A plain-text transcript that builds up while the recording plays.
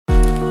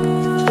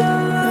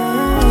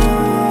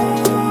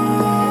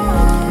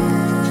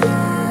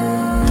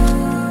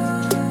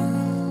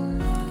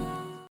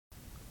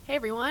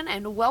everyone,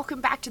 and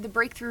welcome back to the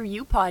Breakthrough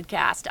You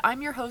podcast.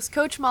 I'm your host,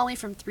 Coach Molly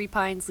from Three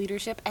Pines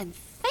Leadership, and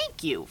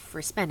thank you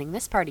for spending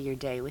this part of your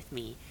day with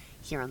me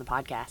here on the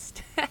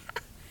podcast.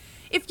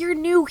 If you're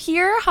new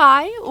here,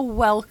 hi,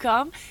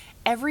 welcome.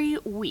 Every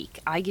week,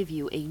 I give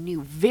you a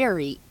new,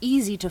 very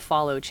easy to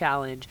follow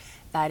challenge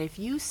that if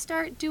you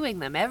start doing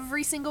them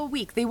every single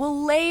week, they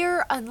will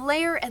layer and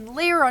layer and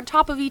layer on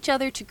top of each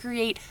other to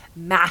create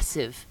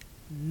massive,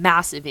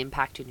 massive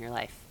impact in your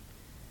life.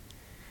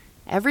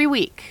 Every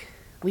week,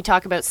 we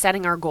talk about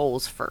setting our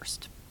goals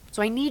first.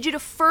 So I need you to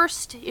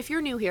first, if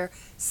you're new here,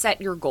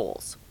 set your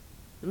goals.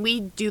 And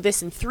we do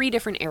this in 3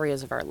 different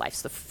areas of our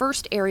lives. The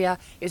first area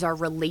is our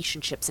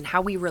relationships and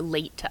how we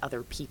relate to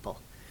other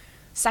people.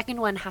 Second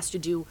one has to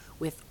do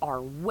with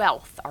our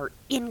wealth, our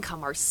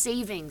income, our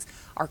savings,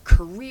 our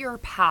career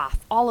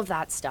path, all of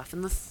that stuff.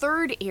 And the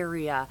third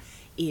area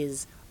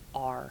is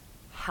our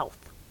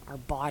health, our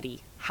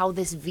body, how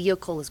this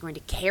vehicle is going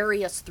to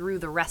carry us through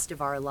the rest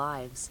of our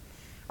lives.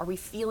 Are we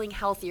feeling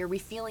healthy? Are we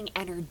feeling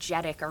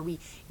energetic? Are we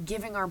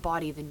giving our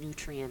body the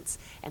nutrients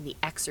and the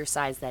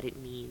exercise that it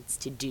needs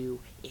to do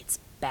its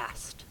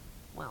best?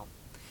 Well,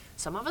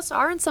 some of us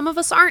are and some of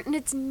us aren't,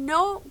 and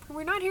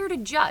we're not here to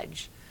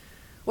judge.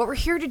 What we're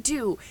here to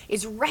do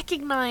is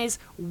recognize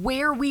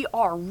where we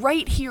are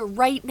right here,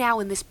 right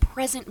now, in this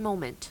present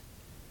moment,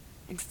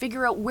 and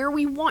figure out where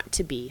we want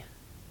to be,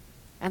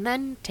 and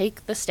then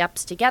take the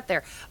steps to get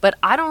there. But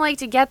I don't like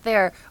to get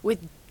there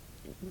with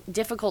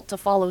difficult to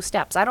follow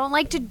steps. I don't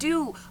like to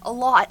do a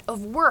lot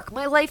of work.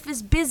 My life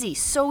is busy.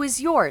 So is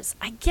yours.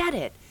 I get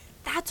it.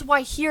 That's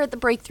why here at the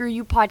Breakthrough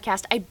You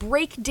podcast, I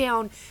break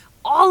down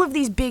all of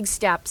these big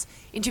steps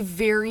into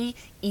very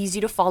easy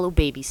to follow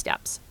baby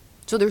steps.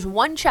 So there's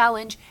one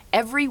challenge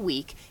every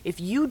week. If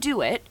you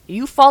do it,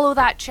 you follow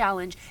that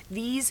challenge,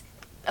 these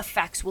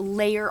effects will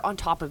layer on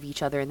top of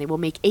each other and they will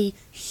make a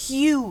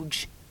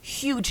huge,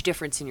 huge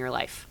difference in your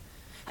life.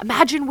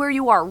 Imagine where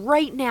you are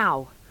right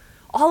now.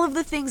 All of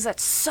the things that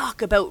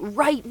suck about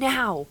right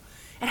now,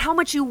 and how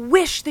much you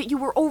wish that you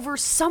were over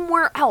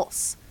somewhere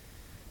else.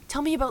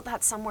 Tell me about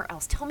that somewhere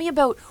else. Tell me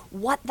about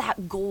what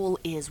that goal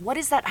is. What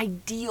is that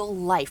ideal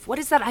life? What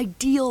is that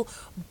ideal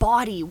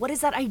body? What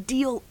is that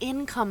ideal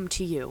income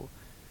to you?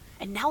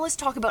 And now let's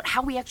talk about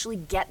how we actually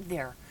get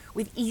there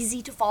with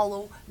easy to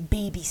follow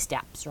baby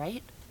steps,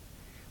 right?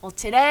 Well,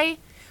 today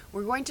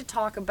we're going to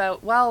talk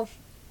about,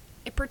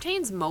 it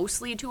pertains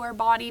mostly to our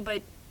body,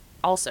 but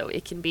also,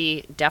 it can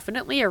be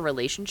definitely a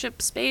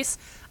relationship space,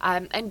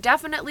 and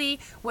definitely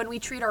when we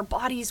treat our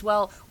bodies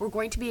well, we're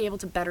going to be able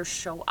to better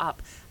show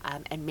up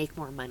and make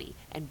more money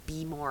and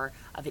be more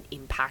of an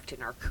impact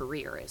in our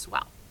career as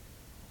well.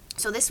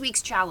 So this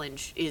week's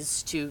challenge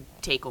is to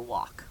take a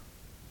walk.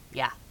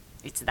 Yeah,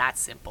 it's that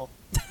simple.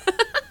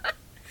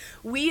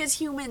 We as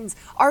humans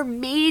are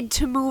made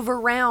to move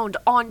around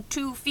on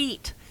 2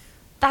 feet.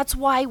 That's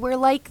why we're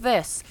like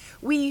this.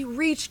 We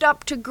reached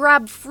up to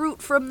grab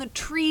fruit from the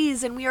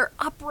trees and we are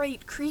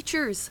upright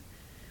creatures.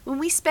 When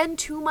we spend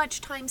too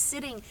much time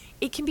sitting,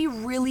 it can be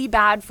really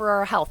bad for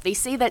our health. They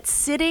say that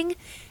sitting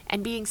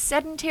and being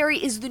sedentary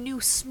is the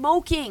new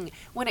smoking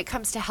when it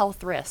comes to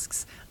health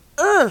risks.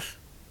 Ugh!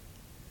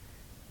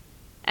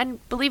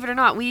 And believe it or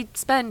not, we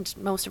spend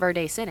most of our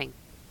day sitting.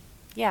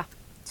 Yeah,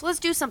 so let's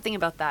do something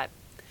about that.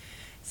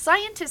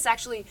 Scientists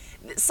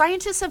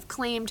have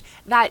claimed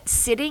that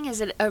sitting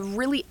is a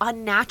really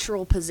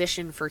unnatural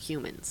position for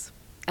humans.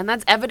 And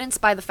that's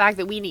evidenced by the fact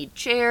that we need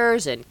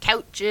chairs and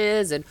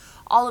couches and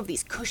all of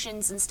these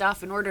cushions and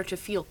stuff in order to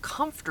feel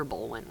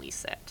comfortable when we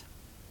sit.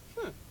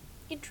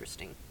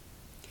 Interesting.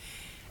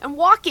 And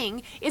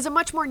walking is a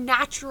much more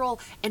natural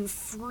and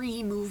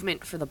free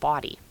movement for the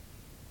body.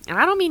 And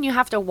I don't mean you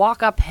have to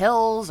walk up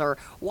hills or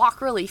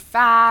walk really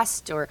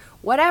fast or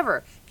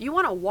whatever. If you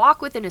want to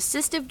walk with an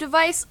assistive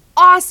device,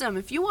 awesome.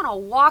 If you want to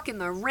walk in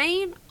the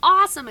rain,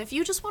 awesome. If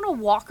you just want to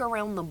walk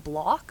around the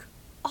block,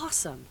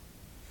 awesome.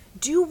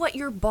 Do what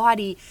your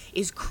body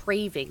is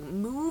craving.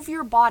 Move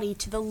your body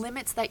to the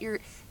limits that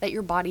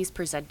your body's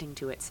presenting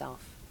to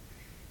itself.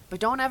 But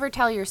don't ever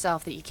tell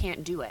yourself that you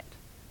can't do it.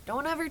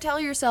 Don't ever tell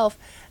yourself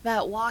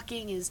that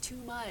walking is too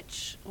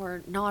much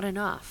or not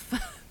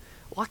enough.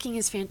 Walking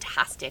is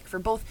fantastic for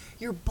both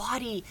your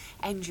body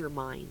and your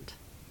mind.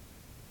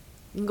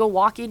 You can go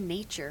walk in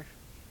nature.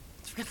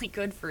 It's really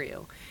good for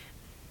you.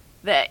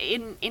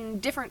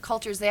 In different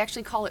cultures, they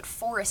actually call it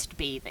forest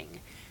bathing,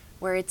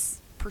 where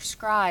it's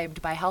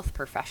prescribed by health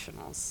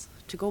professionals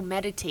to go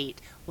meditate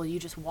while you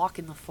just walk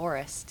in the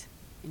forest,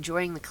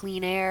 enjoying the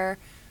clean air,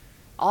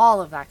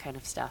 all of that kind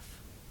of stuff.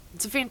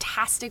 It's a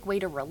fantastic way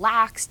to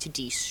relax, to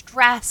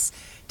de-stress,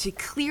 to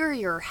clear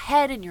your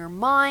head and your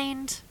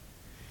mind.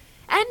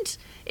 And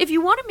if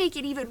you want to make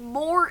it even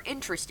more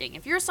interesting,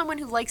 if you're someone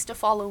who likes to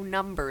follow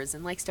numbers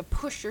and likes to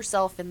push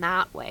yourself in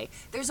that way,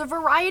 there's a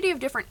variety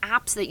of different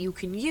apps that you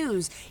can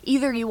use.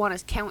 Either you want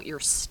to count your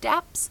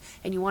steps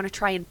and you want to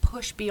try and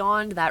push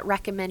beyond that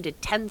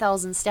recommended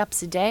 10,000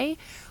 steps a day,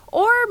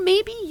 or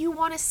maybe you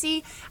want to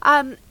see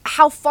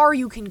how far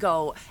you can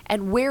go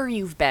and where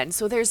you've been.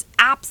 So there's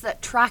apps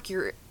that track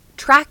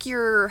track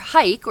your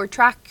hike or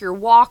track your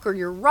walk or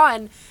your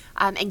run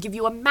and give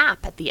you a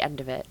map at the end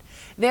of it.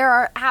 There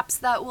are apps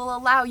that will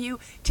allow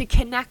you to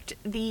connect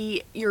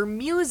your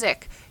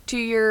music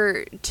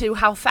to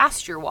how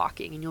fast you're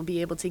walking, and you'll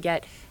be able to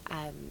get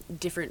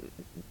different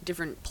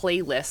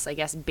playlists, I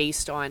guess,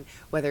 based on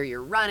whether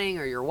you're running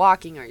or you're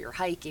walking or you're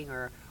hiking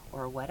or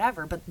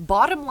whatever. But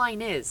bottom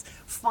line is,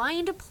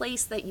 find a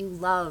place that you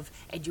love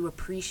and you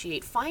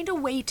appreciate. Find a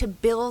way to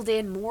build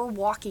in more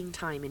walking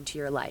time into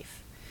your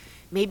life.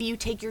 Maybe you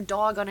take your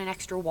dog on an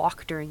extra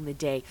walk during the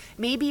day.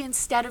 Maybe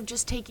instead of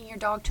just taking your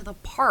dog to the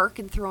park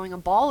and throwing a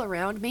ball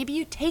around, maybe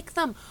you take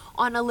them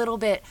on a little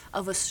bit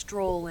of a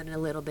stroll and a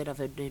little bit of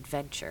an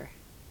adventure.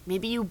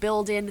 Maybe you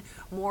build in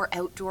more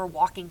outdoor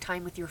walking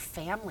time with your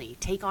family.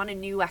 Take on a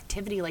new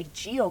activity like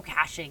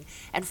geocaching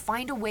and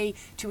find a way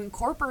to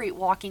incorporate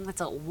walking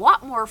that's a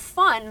lot more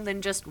fun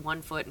than just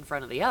one foot in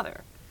front of the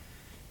other.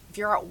 If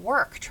you're at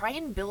work, try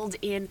and build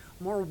in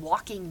more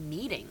walking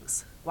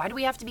meetings. Why do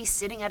we have to be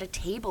sitting at a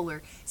table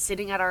or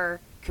sitting at our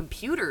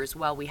computers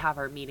while we have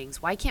our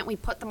meetings? Why can't we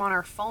put them on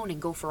our phone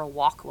and go for a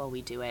walk while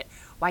we do it?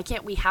 Why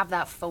can't we have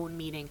that phone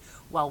meeting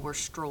while we're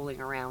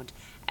strolling around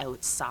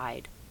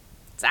outside?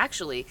 It's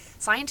actually,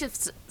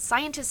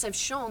 scientists have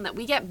shown that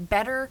we get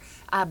better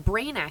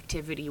brain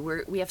activity,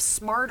 where we have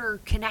smarter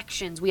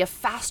connections, we have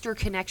faster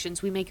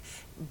connections, we make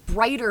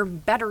brighter,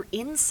 better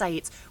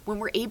insights when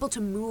we're able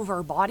to move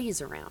our bodies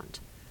around.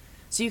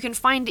 So you can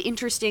find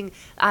interesting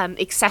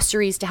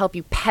accessories to help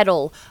you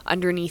pedal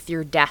underneath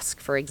your desk,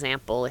 for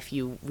example, if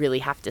you really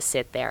have to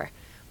sit there.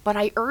 But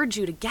I urge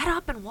you to get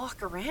up and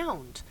walk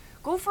around.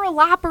 Go for a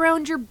lap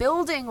around your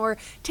building or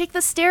take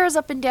the stairs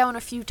up and down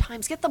a few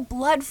times. Get the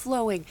blood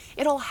flowing.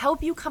 It'll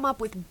help you come up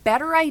with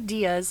better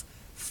ideas,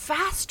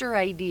 faster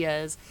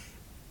ideas.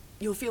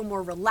 You'll feel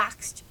more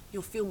relaxed.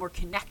 You'll feel more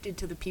connected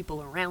to the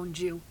people around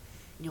you.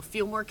 And you'll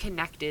feel more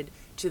connected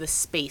to the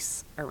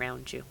space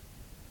around you.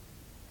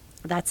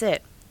 That's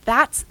it.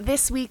 That's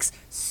this week's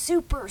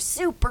super,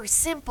 super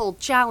simple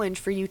challenge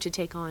for you to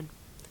take on.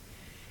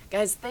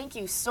 Guys, thank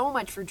you so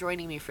much for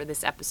joining me for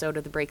this episode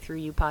of the Breakthrough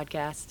You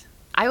podcast.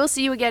 I will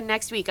see you again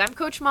next week. I'm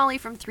Coach Molly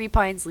from Three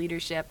Pines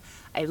Leadership.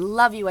 I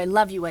love you, I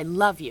love you, I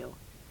love you.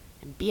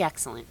 And be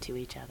excellent to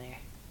each other.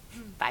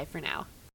 Bye for now.